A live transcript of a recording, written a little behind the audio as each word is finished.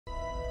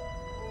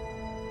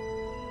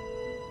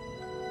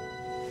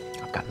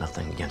I've got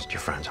nothing against your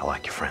friends. I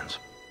like your friends.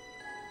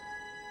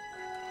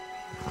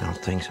 Well,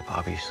 things have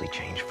obviously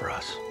changed for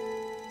us.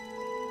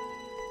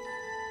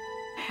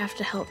 I have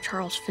to help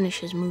Charles finish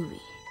his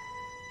movie.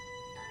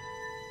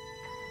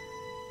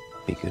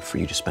 Be good for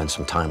you to spend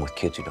some time with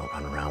kids who don't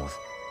run around with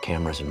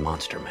cameras and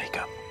monster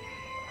makeup.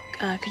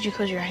 Could you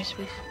close your eyes,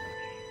 please?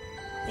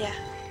 Yeah.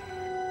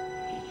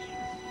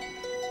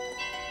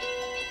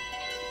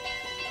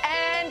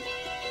 And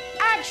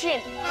action!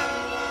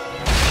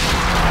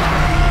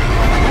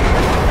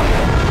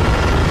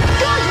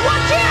 Guys,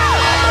 watch out!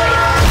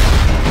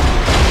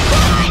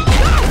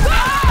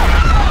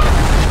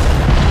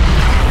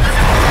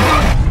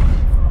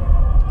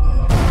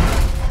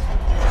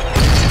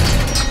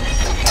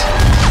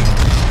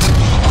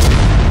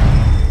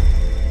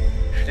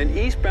 An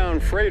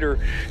eastbound freighter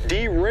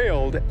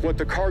derailed. What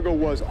the cargo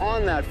was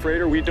on that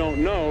freighter, we don't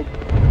know.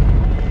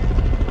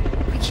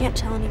 We can't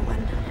tell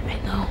anyone. I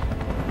know.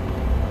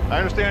 I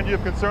understand you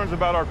have concerns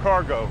about our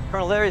cargo.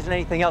 Colonel, there isn't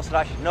anything else that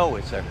I should know,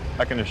 is there?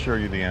 I can assure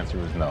you the answer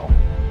is no.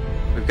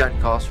 We've gotten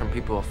calls from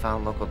people who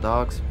found local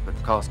dogs, but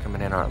the calls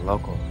coming in aren't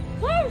local.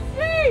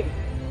 Lucy!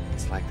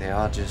 It's like they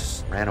all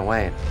just ran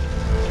away.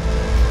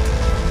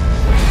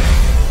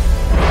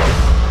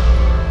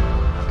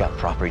 I've got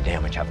property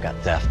damage. I've got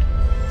theft.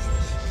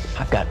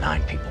 I've got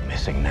 9 people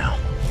missing now.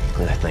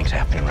 There are things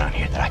happening around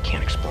here that I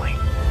can't explain.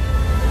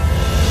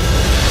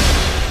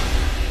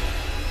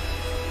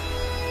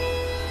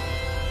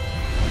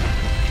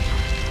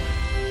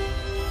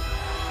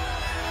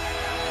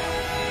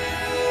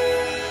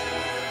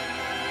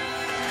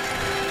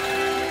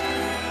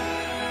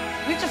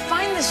 We have to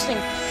find this thing.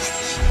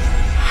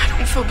 I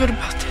don't feel good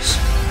about this.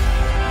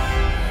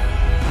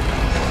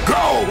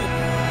 Go!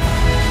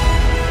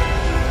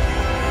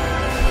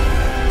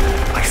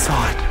 I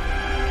saw it.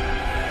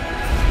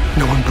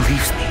 No one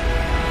believes me.